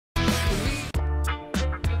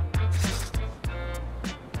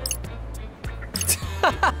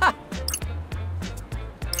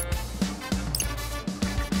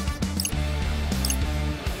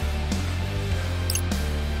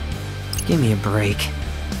Give me a break.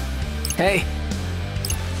 Hey!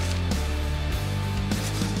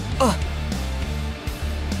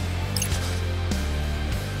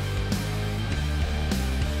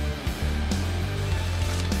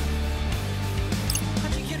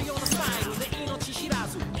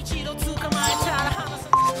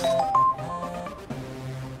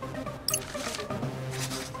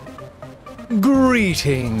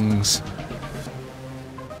 Greetings.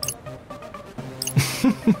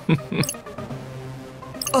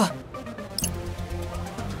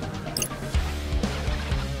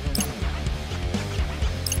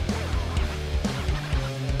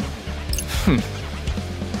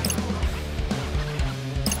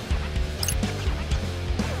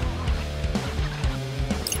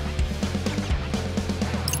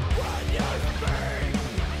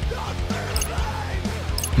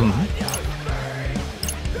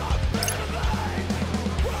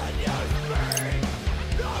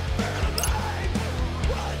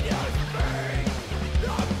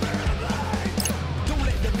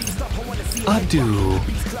 Adieu.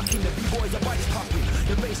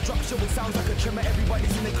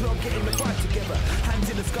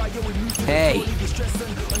 Hey.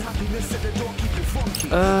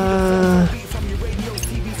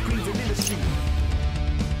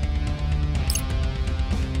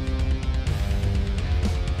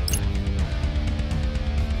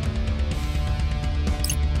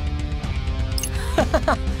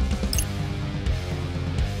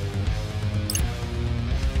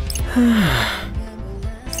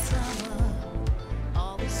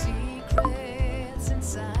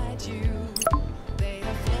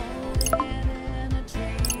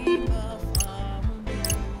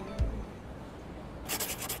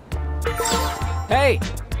 Hey!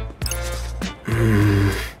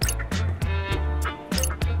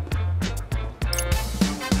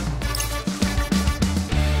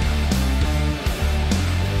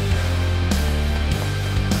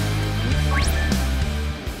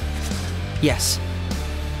 Yes.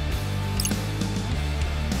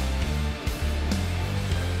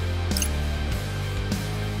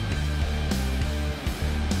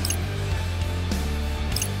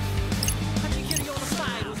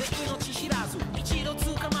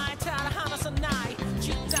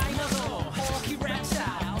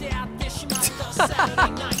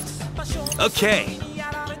 Okay.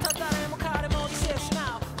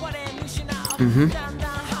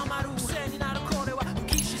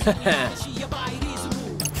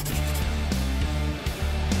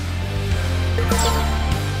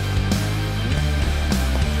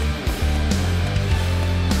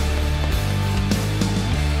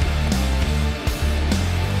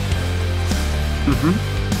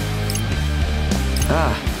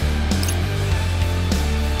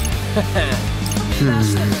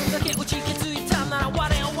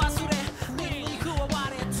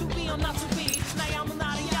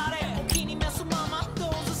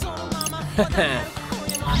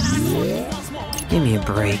 Give me a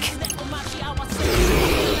break.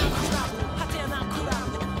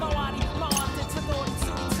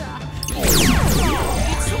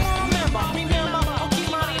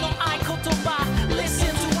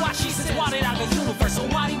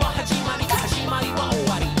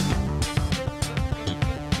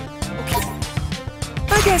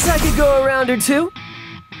 I guess I could go a round or two.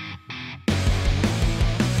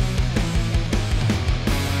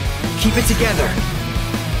 Keep it together.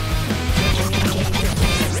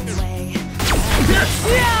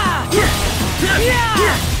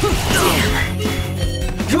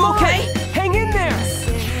 You okay? Hang in there.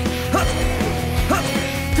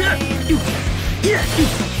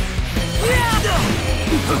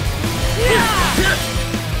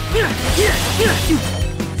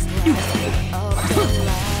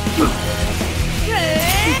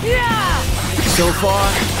 So far,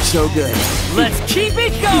 so good. Let's keep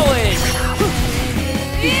it going!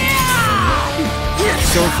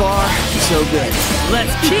 So far, so good.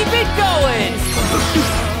 Let's keep it going!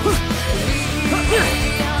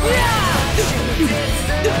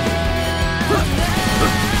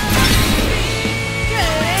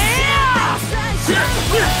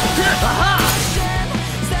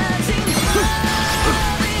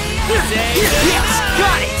 Yes,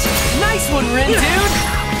 got it! Nice one, Rin, dude!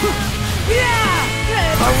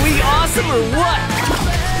 Are we awesome or what?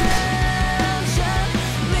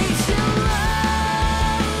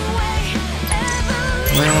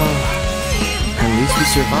 Well, at least we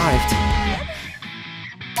survived.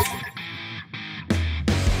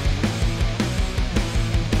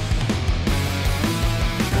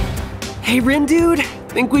 Hey, Rin dude,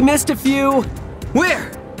 think we missed a few.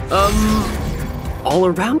 Where? All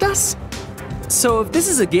around us? So if this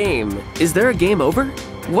is a game, is there a game over?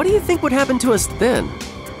 What do you think would happen to us then?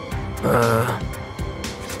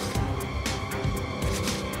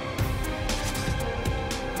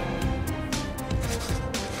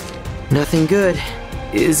 Nothing good.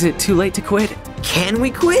 Is it too late to quit? Can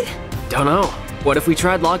we quit? Don't know. What if we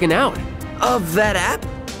tried logging out? Of that app?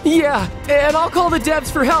 Yeah, and I'll call the devs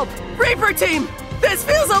for help. Reaper team, this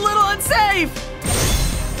feels a little unsafe!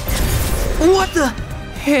 What the?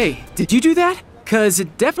 Hey, did you do that? 'Cause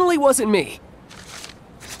it definitely wasn't me.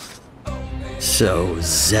 So,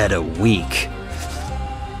 Zeta weak.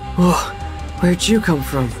 Oh, where'd you come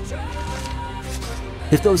from?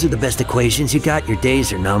 If those are the best equations you got, your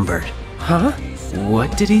days are numbered. Huh?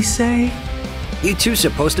 What did he say? You two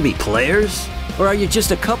supposed to be players? Or are you just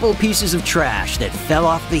a couple pieces of trash that fell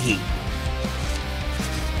off the heap?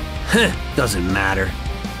 Huh, doesn't matter.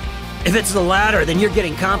 If it's the latter, then you're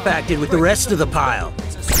getting compacted with the rest of the pile.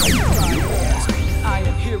 I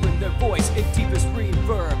am hearing their voice in deepest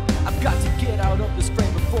reverb. I've got to get out of this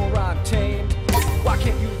frame before I'm tamed. Why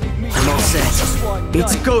can't you leave me? I'm all set.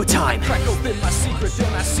 It's go time. Crack open my secret,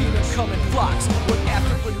 then I see them come in flocks. One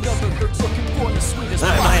after another, they're looking for the sweetest.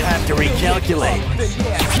 I might have to recalculate. Then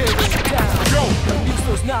yeah, tear it down. Go. Use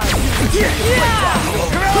those knives.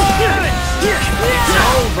 It's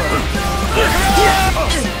over.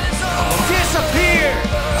 Disappear!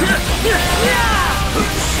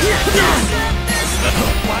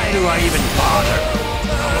 Why do I even bother?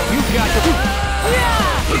 You got the...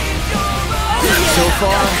 So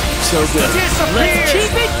far, so good. Let's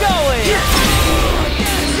keep it going!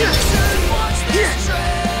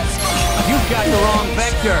 You've got the wrong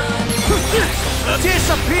vector.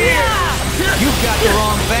 Disappear! You've got the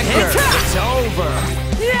wrong vector. It's over.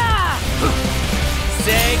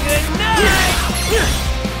 Say goodnight!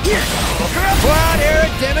 Quad era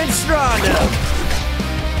demonstrandum.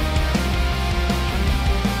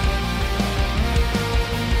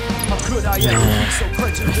 I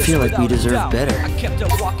feel like we deserve better. I kept on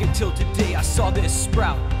walking till today I saw this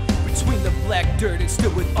sprout between the black dirt and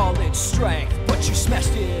stood with all its strength. But you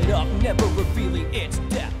smashed it up, never revealing its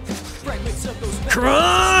depth. Fragments of those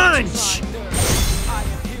Crunch!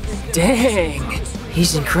 Dang!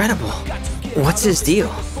 He's incredible. What's his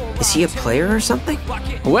deal? Is he a player or something?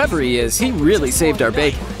 Whoever he is, he really saved our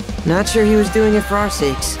bacon. Not sure he was doing it for our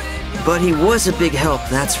sakes, but he was a big help,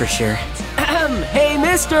 that's for sure. Hey,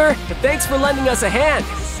 mister! Thanks for lending us a hand.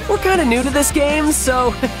 We're kinda new to this game,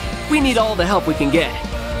 so we need all the help we can get.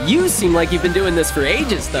 You seem like you've been doing this for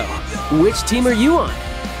ages, though. Which team are you on?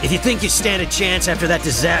 If you think you stand a chance after that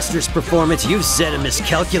disastrous performance, you've Zeta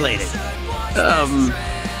miscalculated.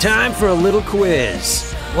 Time for a little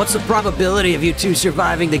quiz. What's the probability of you two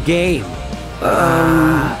surviving the game?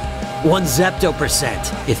 1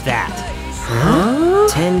 zepto%, if that. Huh?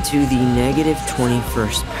 10 to the negative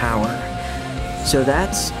 21st power. So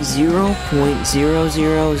that's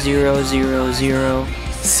 0.00000.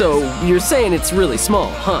 So you're saying it's really small,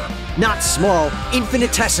 huh? Not small,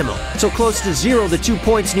 infinitesimal. So close to 0, the 2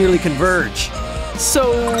 points nearly converge.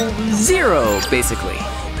 So 0, basically.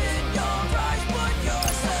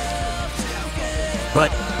 But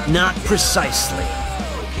not precisely.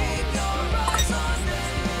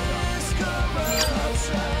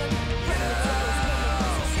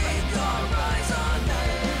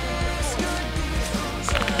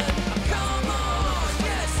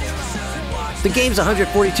 The game's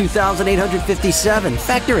 142,857.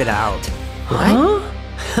 Factor it out. Huh?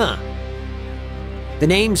 Huh. The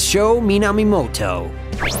name's Sho Minamimoto.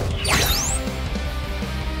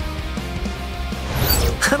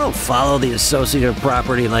 I don't follow the associative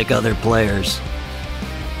property like other players.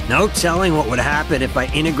 No telling what would happen if I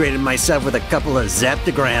integrated myself with a couple of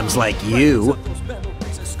zeptograms like you.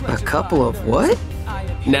 A couple of what?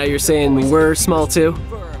 Now you're saying we're small too?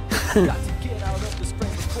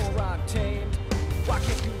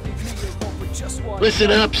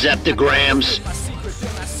 Listen up, Zeptograms.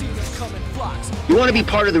 You want to be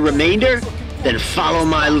part of the remainder? Then follow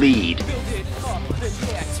my lead.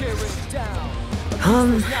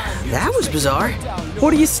 That was bizarre.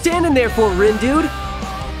 What are you standing there for, Rin dude?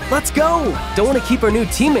 Let's go! Don't want to keep our new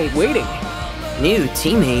teammate waiting. New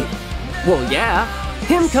teammate? Well, yeah.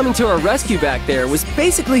 Him coming to our rescue back there was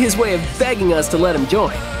basically his way of begging us to let him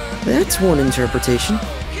join. That's one interpretation.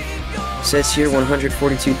 Says here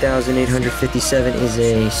 142,857 is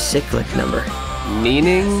a cyclic number.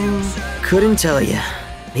 Meaning? Couldn't tell ya.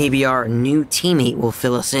 Maybe our new teammate will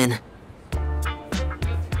fill us in.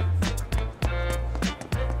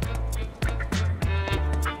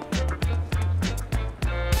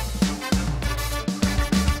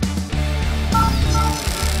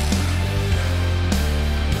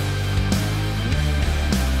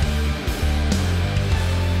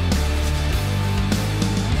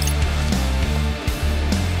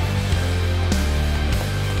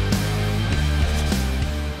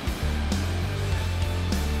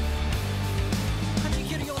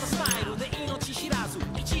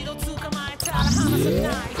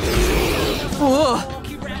 Whoa.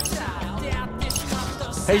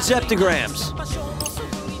 Hey, Zeptograms.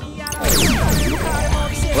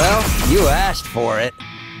 Well, you asked for it.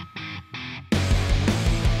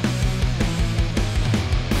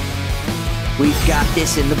 We've got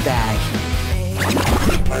this in the bag.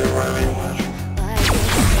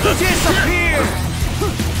 Disappear!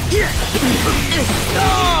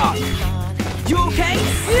 Oh! You okay?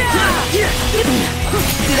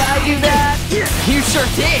 Did I do that? You sure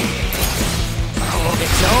did.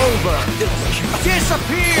 It's over.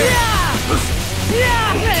 Disappear!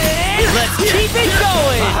 Let's keep it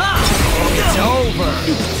going. It's over.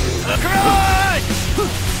 Crunch!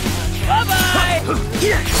 Bye-bye!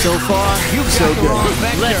 So far, so good.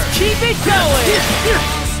 Let's keep it going.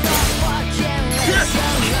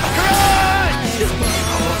 Crunch!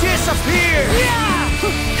 Disappear!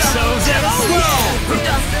 So damn slow!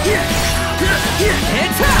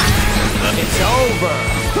 It's over!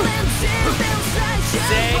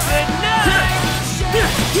 Say goodnight!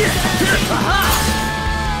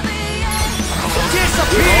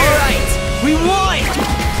 Disappear! Alright! We won!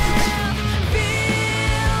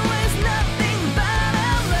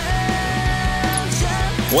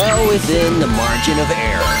 Well within the margin of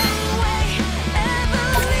error.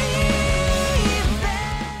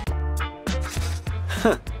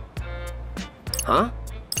 Huh?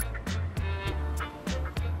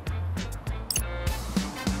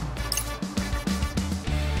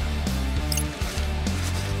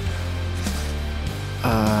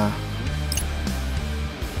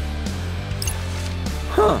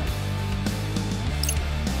 Huh.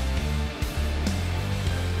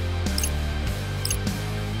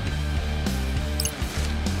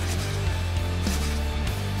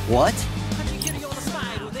 What?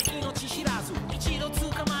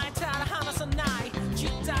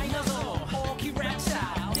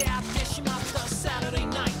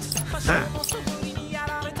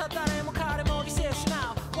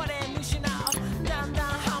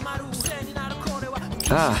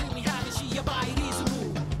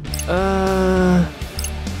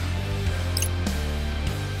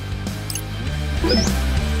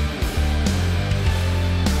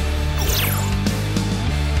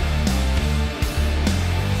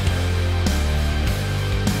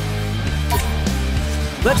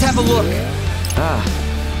 Let's have a look.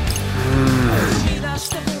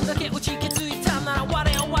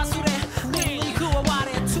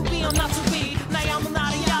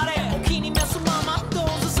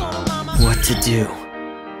 What to do?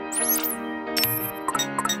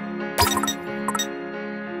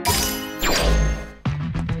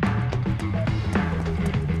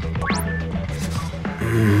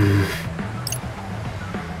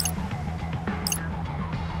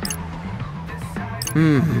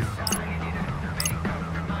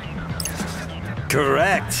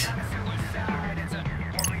 Correct.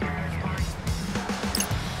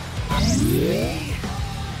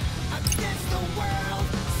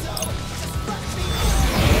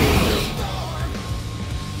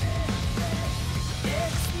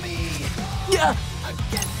 Yeah.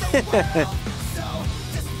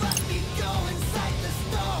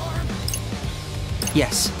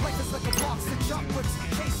 Yes.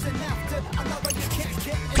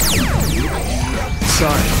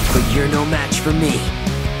 Sorry, but you're no match for me.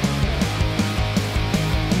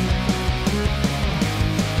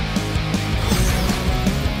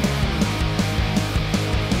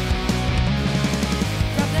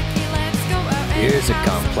 Here's a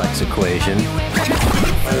complex equation.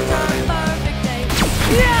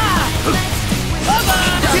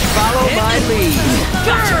 Follow my lead.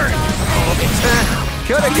 Gotcha.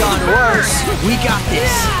 Could have gone worse. We got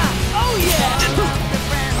this. Oh yeah.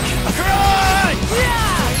 Crunch!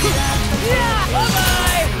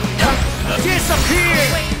 Bye-bye. Disappear.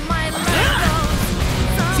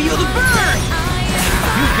 Feel the burn.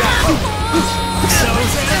 You got it. So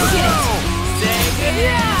say good.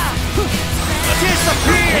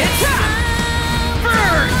 Disappear.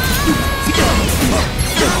 Burn.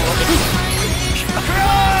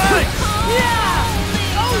 Crunch!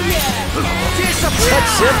 Oh yeah. Disappear. Such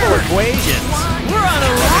simple equations. We're on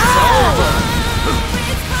a roll!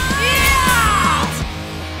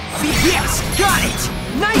 Yes! Got it!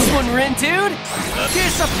 Nice one, Rin, dude!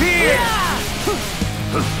 Disappear!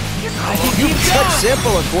 Such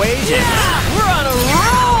simple equations. We're on a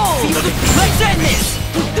roll! Let's end this!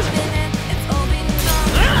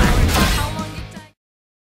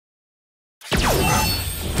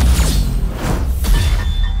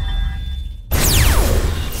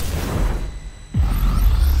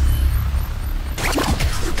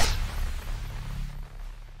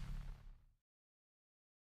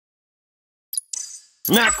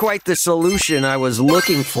 Not quite the solution I was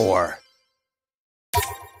looking for.